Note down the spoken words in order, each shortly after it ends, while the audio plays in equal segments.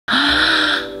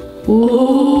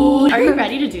Ooh. Are you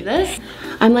ready to do this?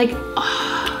 I'm like,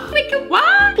 oh. Like,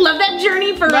 what? Love that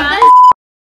journey for us.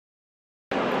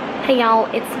 Hey y'all,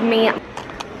 it's me.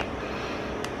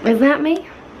 Is that me?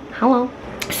 Hello.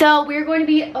 So we're going to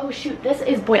be, oh shoot, this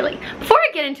is boiling. Before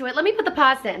I get into it, let me put the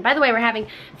pasta in. By the way, we're having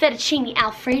fettuccine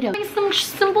Alfredo. Some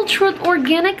Simple Truth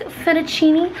organic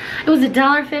fettuccine. It was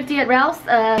 $1.50 at Ralph's.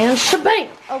 And shebang!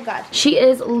 Oh God. She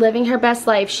is living her best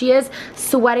life. She is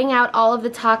sweating out all of the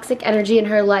toxic energy in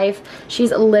her life.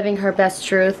 She's living her best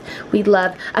truth. We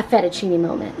love a fettuccine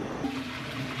moment.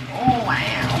 Oh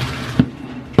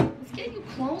wow. Let's get you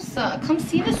closer. Come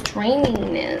see this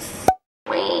draininess.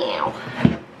 Wow.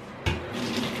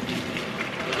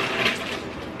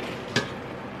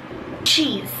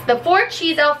 Cheese, the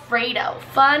 4-cheese Alfredo,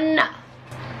 fun.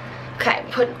 Okay,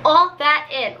 putting all that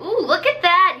in. Ooh, look at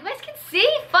that, you guys can see,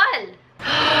 fun.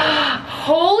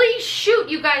 Holy shoot,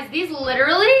 you guys, these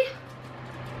literally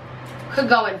could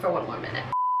go in for one more minute.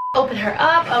 Open her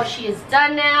up, oh, she is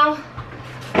done now.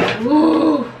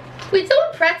 Ooh, we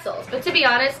doing pretzels, but to be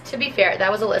honest, to be fair,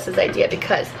 that was Alyssa's idea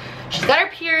because she's got her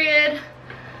period,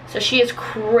 so she is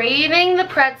craving the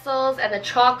pretzels and the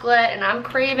chocolate, and I'm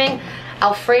craving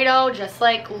Alfredo just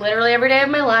like literally every day of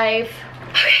my life.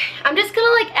 Okay, I'm just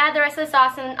gonna like add the rest of the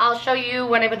sauce and I'll show you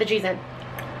when I put the cheese in.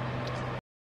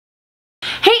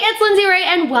 Hey, it's Lindsay Ray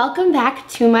and welcome back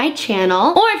to my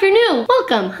channel. Or if you're new,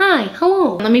 welcome, hi,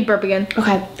 hello. Let me burp again.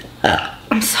 Okay,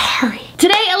 I'm sorry.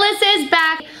 Today Alyssa is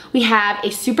back. We have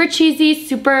a super cheesy,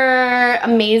 super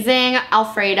amazing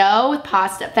Alfredo with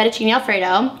pasta, fettuccine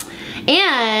Alfredo.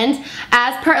 And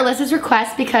as per Alyssa's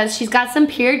request, because she's got some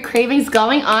period cravings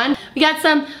going on, we got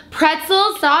some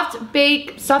pretzels, soft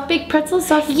baked pretzels,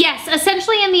 Yes,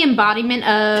 essentially in the embodiment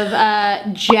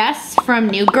of Jess from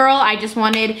New Girl. I just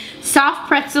wanted soft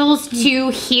pretzels to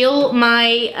heal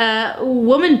my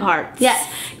woman parts. Yes.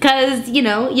 Because, you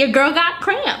know, your girl got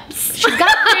cramps. She's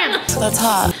got cramps. That's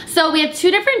hot. So we have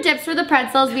two different dips for the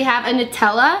pretzels. We have a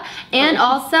Nutella and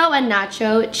also a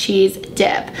nacho cheese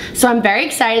dip. So I'm very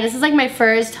excited. This is like my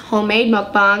first homemade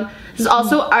mukbang. This is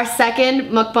also our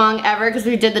second mukbang ever because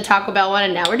we did the Taco Bell one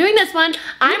and now we're doing this one.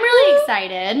 I'm really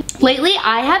excited. Lately,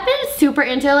 I have been super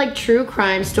into like true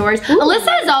crime stories. Ooh.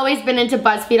 Alyssa has always been into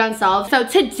BuzzFeed Unsolved. So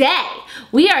today,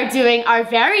 we are doing our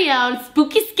very own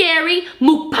spooky, scary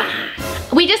mukbang.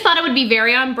 We just thought it would be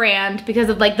very on brand because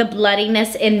of like the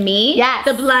bloodiness in me. Yes.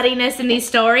 The bloodiness in these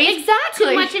stories. Exactly.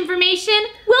 Too much information,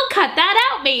 we'll cut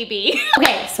that out maybe.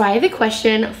 Okay, so I have a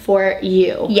question for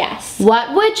you. Yes.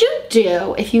 What would you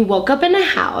do if you woke up in a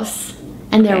house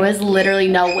and there was literally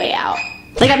no way out?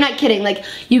 Like, I'm not kidding. Like,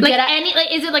 you like get out.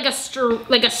 Is it like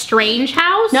a strange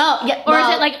house? No, yeah. Or is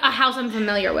it like a house I'm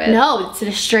familiar with? No, it's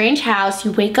a strange house.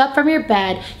 You wake up from your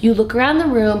bed, you look around the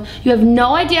room, you have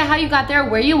no idea how you got there,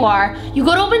 where you are. You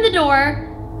go to open the door,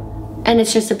 and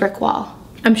it's just a brick wall.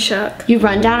 I'm shook. You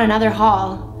run down another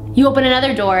hall, you open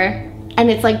another door,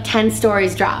 and it's like 10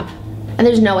 stories drop. And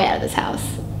there's no way out of this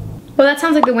house. Well, that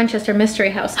sounds like the Winchester Mystery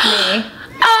House to me.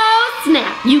 Oh,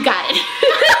 snap. You got it.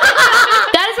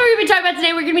 That is what we're going to be talking about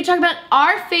today. We're going to be talking about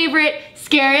our favorite,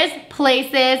 scariest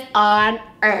places on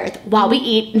earth while we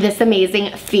eat this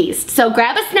amazing feast. So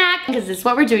grab a snack because this is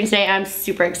what we're doing today. I'm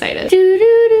super excited. Do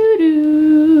do do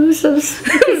do. So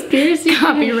conspiracy.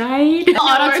 Copyright.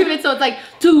 Auto-tune it so it's like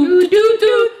do do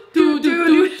do do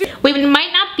do do. We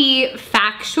might not be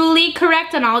factually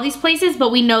correct on all these places,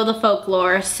 but we know the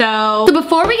folklore. So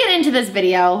before we get into this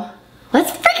video,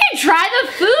 let's freaking try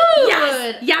the food!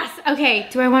 Yes! Yes! Okay,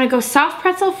 do I want to go soft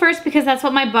pretzel first because that's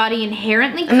what my body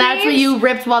inherently craves? And that's what you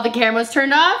ripped while the camera was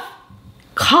turned off?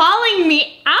 Calling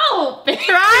me out!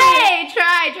 Try.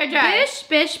 Bish,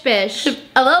 bish, bish.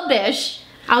 A little bish.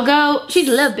 I'll go... She's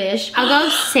a little bish. I'll go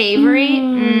savory.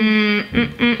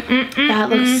 That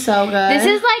looks so good. This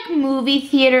is like movie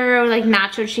theater, like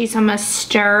nacho cheese. I'm gonna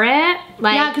stir it.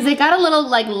 Like, yeah, because it got a little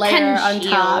like layer on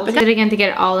top. Do it again to get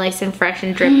it all nice and fresh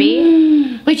and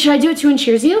drippy. Wait, should I do it too and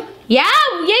cheers you? Yeah.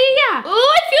 Ooh,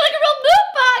 I feel like a real mood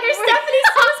bug. Your Stephanie's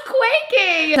so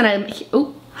squeaking. And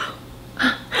ooh.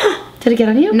 Did it get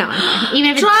on you? No.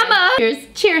 Even if Drama.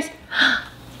 It's Cheers.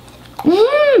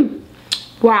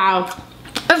 Wow.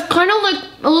 It's kind of like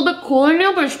a little bit cooler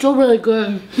now, but it's still really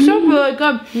good. Still really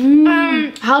good.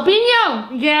 Jalapeno.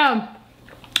 Yeah.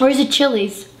 Or is it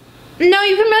chilies? No,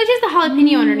 you can really taste the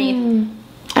jalapeno underneath.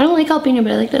 I don't like jalapeno,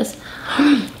 but I like this.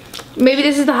 Maybe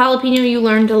this is the jalapeno you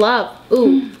learned to love.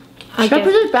 Ooh. Should I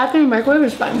put this back in the microwave?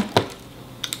 It's fine.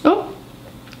 Oh.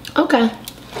 Okay.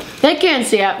 They can't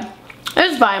see it.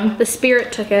 It's fine. The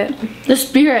spirit took it. The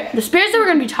spirits that we're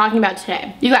going to be talking about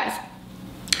today. You guys,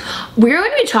 we're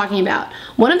going to be talking about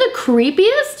one of the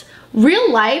creepiest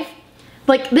real life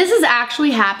like this has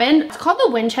actually happened. It's called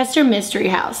the Winchester Mystery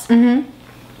House.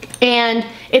 And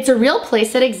it's a real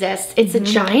place that exists. It's a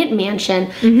giant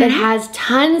mansion that has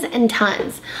tons and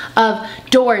tons of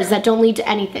doors that don't lead to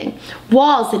anything.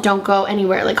 Walls that don't go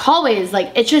anywhere, like hallways,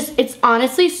 like it's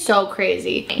honestly so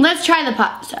crazy. Let's try the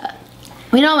pasta.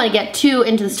 We don't want to get too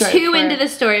into the story. Into the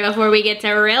story before we get to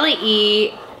really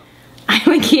eat. I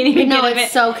can't even get it.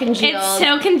 It's so congealed. It's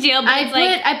so congealed, but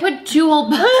I put 2 whole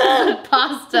boxes of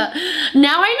pasta.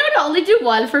 Now I know to only do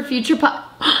one for future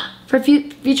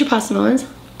future pasta moments.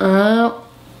 Oh.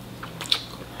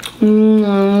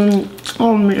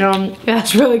 Oh man. Yeah,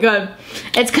 that's really good.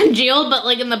 It's congealed, but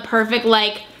like in the perfect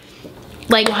like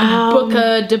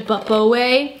Buca de Beppo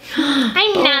way.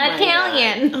 I'm not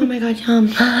Italian. Oh my god, yum.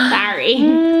 Sorry.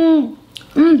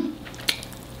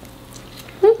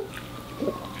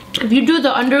 If you do the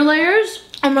underlayers,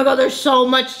 oh my god, there's so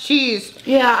much cheese.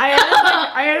 Yeah,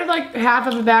 I added like half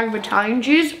of a bag of Italian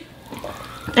cheese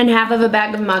and half of a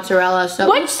bag of mozzarella. So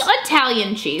what's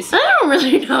Italian cheese? I don't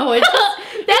really know. It's just,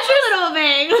 that's a little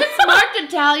vague. It's marked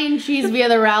Italian cheese via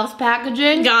the Ralph's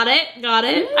packaging. Got it.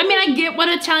 I mean, I get what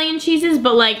Italian cheese is,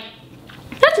 but like,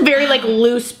 that's very like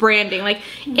loose branding. Like,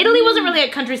 Italy wasn't really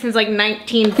a country since like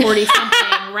 1940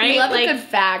 something, right? Love like, a good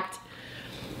fact.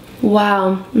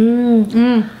 Wow.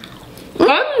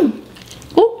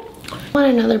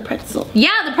 Want another pretzel?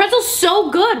 Yeah, the pretzel's so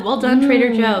good. Well done,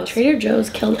 Trader Joe's. Trader Joe's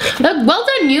killed it. Well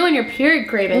done you and your period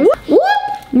cravings.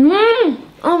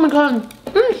 Oh my god.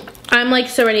 I'm like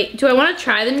so ready. Do I want to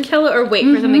try the Nutella or wait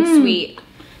for something sweet?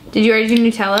 Did you already do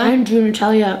Nutella? I didn't do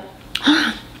Nutella yet.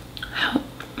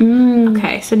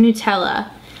 Okay, so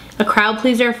Nutella. A crowd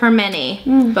pleaser for many,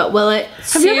 but will it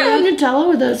Have you ever had Nutella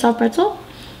with a soft pretzel?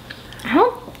 I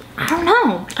don't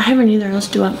know. I haven't either. Let's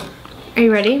do it. Are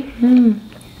you ready?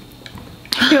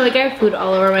 I feel like I have food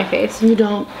all over my face. You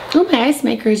don't. Oh, my ice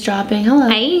maker is dropping. Hello.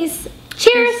 Ice.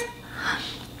 Cheers.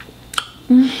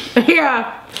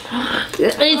 Yeah.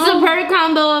 It's the perfect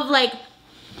combo of like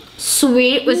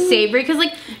sweet with savory, because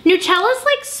like Nutella's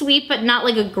like sweet but not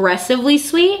like aggressively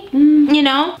sweet, you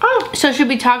know? So should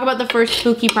we talk about the first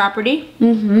spooky property?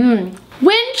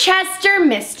 Winchester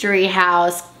Mystery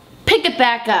House. Pick it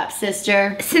back up,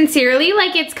 sister. Sincerely,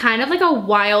 like it's kind of like a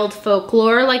wild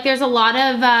folklore. Like there's a lot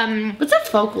of what's a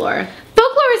folklore?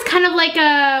 Folklore is kind of like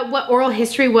what oral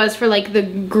history was for like the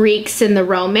Greeks and the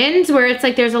Romans, where it's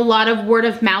like there's a lot of word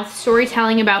of mouth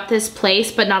storytelling about this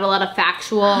place, but not a lot of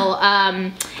factual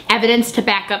evidence to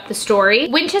back up the story.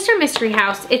 Winchester Mystery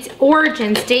House, its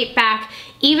origins date back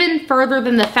even further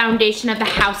than the foundation of the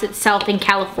house itself in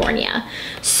California.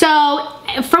 So,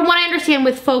 from what I understand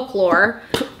with folklore,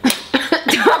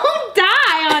 don't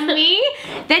die on me,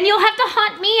 then you'll have to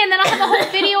haunt me and then I'll have a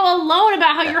whole video alone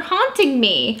about how you're haunting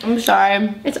me. I'm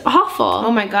sorry. It's awful.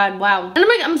 Oh my god, wow. And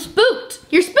I'm spooked.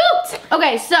 You're spooked.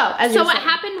 Okay, so what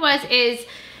happened is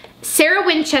Sarah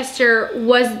Winchester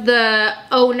was the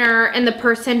owner and the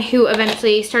person who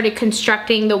eventually started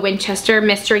constructing the Winchester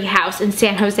Mystery House in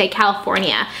San Jose,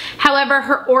 California. However,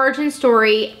 her origin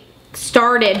story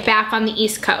started back on the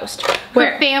East Coast.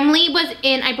 Her family was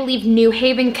in, I believe, New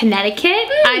Haven, Connecticut.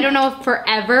 I don't know if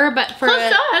forever, but for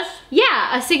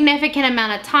a significant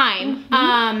amount of time.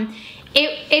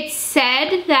 It's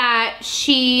said that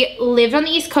she lived on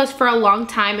the East Coast for a long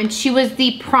time, and she was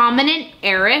the prominent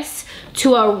heiress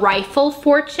to a rifle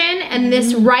fortune, and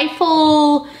this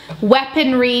rifle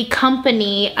weaponry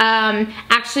company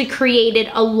actually created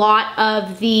a lot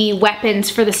of the weapons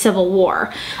for the Civil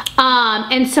War.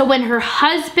 And so when her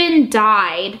husband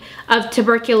died of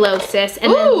tuberculosis,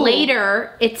 and then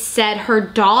later it's said her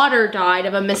daughter died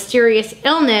of a mysterious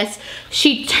illness,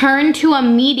 she turned to a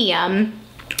medium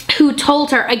who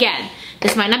told her, again,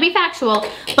 this might not be factual,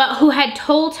 but who had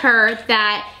told her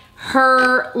that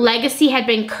her legacy had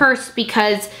been cursed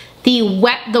because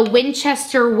the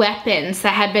Winchester weapons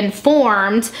that had been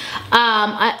formed,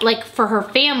 like for her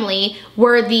family,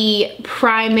 were the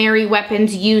primary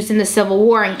weapons used in the Civil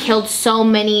War and killed so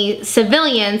many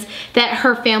civilians that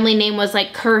her family name was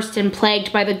like cursed and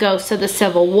plagued by the ghosts of the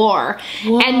Civil War.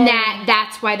 Whoa. And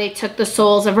that's why they took the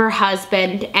souls of her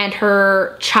husband and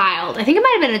her child. I think it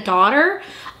might have been a daughter.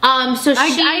 So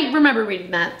I remember reading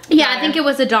that. Yeah, I think it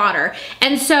was a daughter.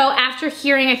 And so after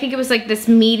hearing, I think it was like this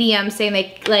medium saying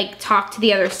they like talked to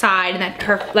the other side and that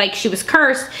her, like she was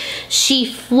cursed, she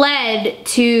fled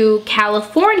to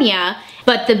California.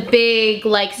 But the big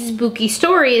like spooky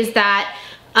story is that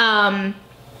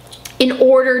in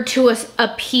order to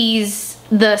appease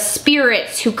the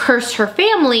spirits who cursed her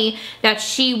family, that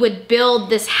she would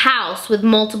build this house with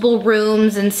multiple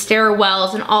rooms and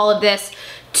stairwells and all of this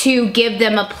to give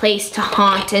them a place to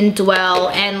haunt and dwell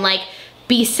and like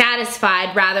be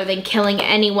satisfied rather than killing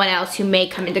anyone else who may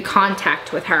come into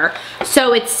contact with her.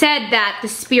 So it's said that the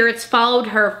spirits followed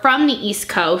her from the East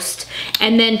Coast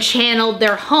and then channeled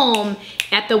their home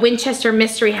at the Winchester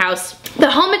Mystery House.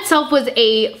 The home itself was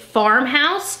a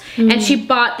farmhouse, and she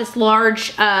bought this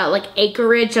large like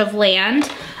acreage of land.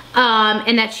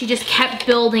 And that she just kept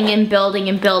building and building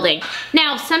and building.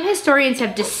 Now, some historians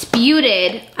have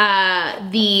disputed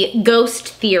the ghost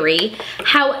theory,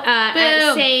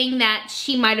 saying that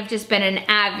she might have just been an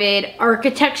avid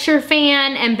architecture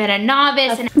fan and been a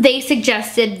novice. And they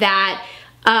suggested that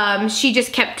she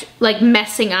just kept like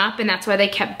messing up, and that's why they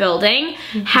kept building.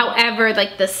 However,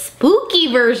 like the spooky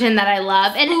version that I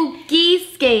love, and spooky,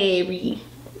 scary.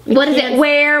 What is it?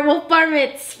 Werewolf bar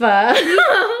mitzvah.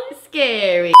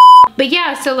 Scary. But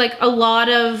yeah, so like a lot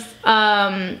of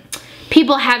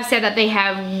people have said that they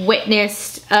have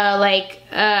witnessed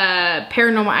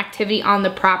paranormal activity on the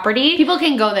property. People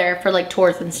can go there for like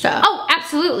tours and stuff. Oh,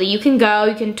 absolutely. You can go,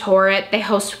 you can tour it. They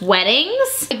host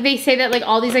weddings. Like, they say that like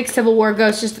all these like Civil War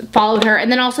ghosts just followed her,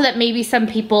 and then also that maybe some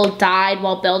people died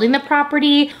while building the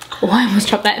property. Oh, I almost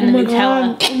dropped that in the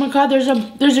Nutella. Oh my god, there's a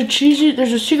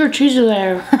secret cheesy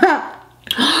there.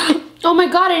 Oh my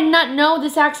god, I did not know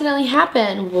this accidentally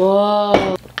happened.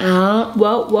 Whoa.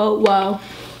 Whoa, whoa, whoa.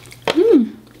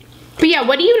 But yeah,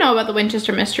 what do you know about the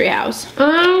Winchester Mystery House?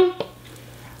 I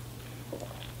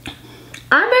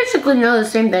basically know the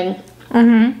same thing.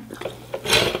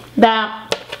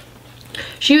 That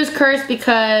she was cursed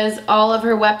because all of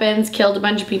her weapons killed a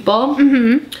bunch of people.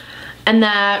 And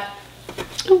that...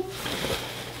 Oh.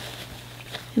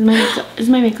 Is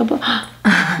my makeup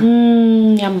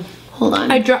yum. Hold on.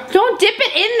 Don't dip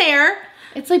it in there.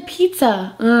 It's like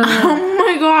pizza. Oh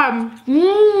my god.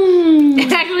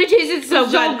 It actually tasted so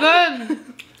good.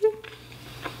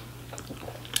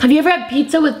 Have you ever had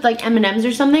pizza with like M&Ms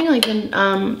or something, like in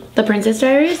the Princess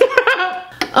Diaries?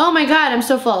 Oh my god, I'm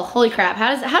so full. Holy crap.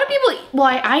 How do people eat? Well,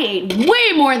 I ate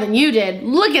way more than you did.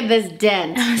 Look at this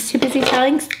dent. I was too busy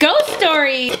telling ghost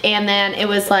stories. And then it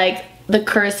was like, the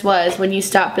curse was when you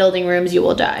stop building rooms, you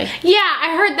will die. Yeah,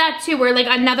 I heard that too, where like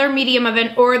another medium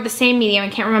or the same medium, I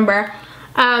can't remember,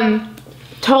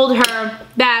 told her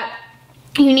that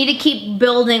you need to keep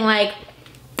building like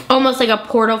almost like a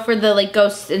portal for the like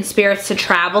ghosts and spirits to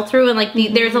travel through, and like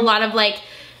there's a lot of like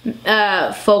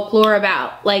folklore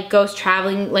about like ghosts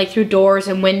traveling like through doors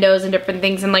and windows and different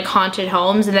things in like haunted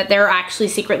homes, and that there are actually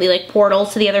secretly like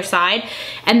portals to the other side,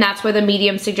 and that's why the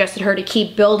medium suggested her to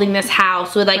keep building this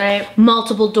house with like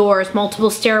multiple doors, multiple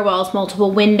stairwells,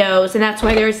 multiple windows, and that's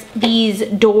why there's these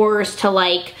doors to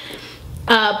like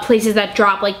places that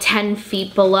drop like 10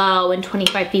 feet below and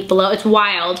 25 feet below. It's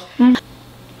wild.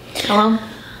 Hello?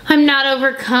 I'm not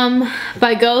overcome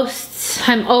by ghosts.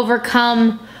 I'm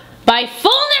overcome by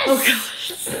fullness. Oh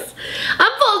gosh.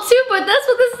 I'm full too, but that's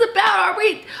what this is about, are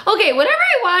we? Okay, whenever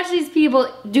I watch these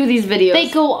people do these videos, they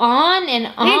go on and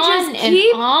on they just and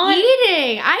keep on.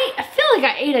 eating. I feel like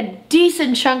I ate a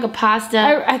decent chunk of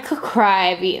pasta. I could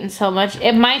cry. I've eaten so much.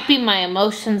 It might be my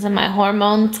emotions and my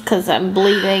hormones because I'm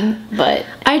bleeding, but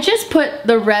I just put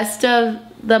the rest of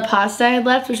the pasta I had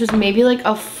left, which was maybe like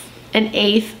an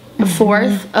eighth, a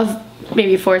fourth of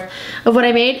what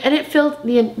I made, and it filled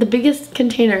the biggest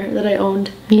container that I owned.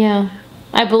 Yeah,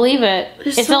 I believe it.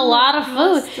 It's so a lot of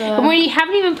food, and we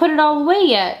haven't even put it all away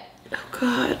yet. Oh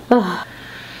god. Ugh.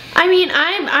 I mean,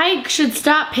 I should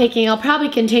stop picking. I'll probably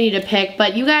continue to pick,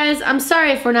 but you guys, I'm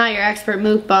sorry if we're not your expert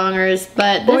mukbangers,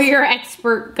 but or your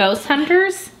expert ghost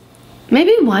hunters.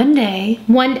 Maybe one day.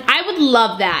 I would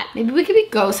love that. Maybe we could be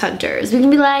ghost hunters. We can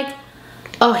be like,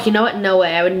 oh, you know what? No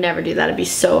way. I would never do that. I'd be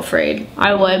so afraid.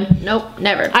 I would. Nope,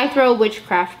 never. I throw a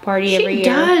witchcraft party every year. She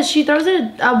does. She throws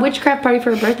a witchcraft party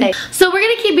for her birthday. So we're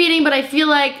going to keep eating, but I feel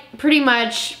like pretty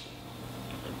much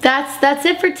that's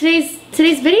it for today's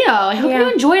video. I hope you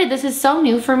enjoyed it. This is so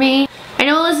new for me. I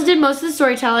know Alyssa did most of the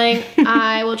storytelling.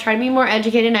 I will try to be more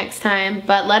educated next time,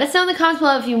 but let us know in the comments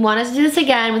below if you want us to do this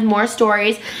again with more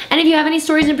stories, and if you have any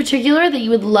stories in particular that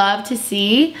you would love to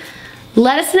see,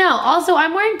 let us know. Also,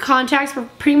 I'm wearing contacts for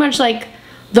pretty much like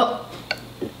the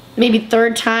maybe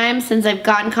third time since I've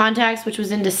gotten contacts, which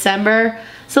was in December.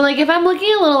 So like if I'm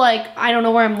looking a little like I don't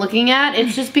know where I'm looking at,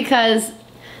 it's just because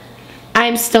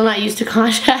I'm still not used to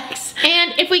contacts.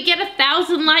 And if we get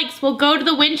 1,000 likes, we'll go to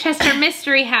the Winchester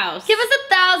Mystery House. Give us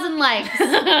 1,000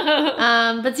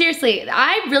 likes. But seriously,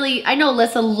 I know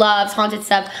Alyssa loves haunted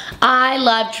stuff. I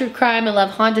love true crime. I love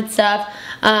haunted stuff.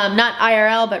 Not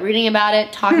IRL, but reading about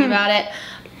it, talking about it.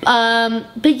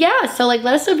 But yeah, so like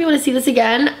let us know if you want to see this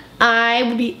again. I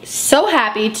would be so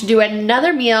happy to do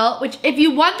another meal, which if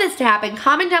you want this to happen,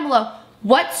 comment down below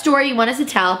what story you want us to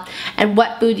tell and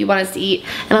what food you want us to eat.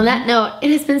 And on that note,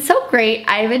 it has been so great.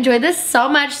 I've enjoyed this so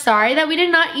much. Sorry that we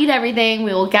did not eat everything.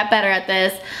 We will get better at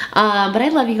this. But I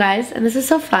love you guys, and this is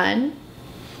so fun.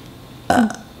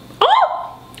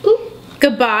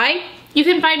 Goodbye. You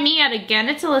can find me at Again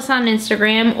It's Alyssa on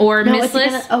Instagram or Miss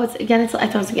Liz. I thought it was Again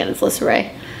It's Alyssa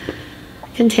Ray.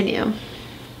 Continue.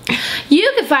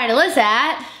 You can find Alyssa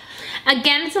at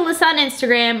Again It's Alyssa on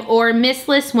Instagram or Miss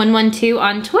Liz 112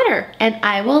 on Twitter. And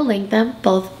I will link them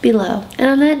both below. And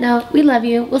on that note, we love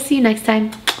you. We'll see you next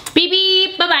time. Beep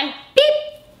beep. Bye bye. Beep.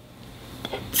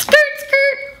 Skirt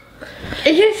skirt.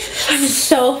 I'm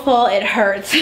so full. It hurts.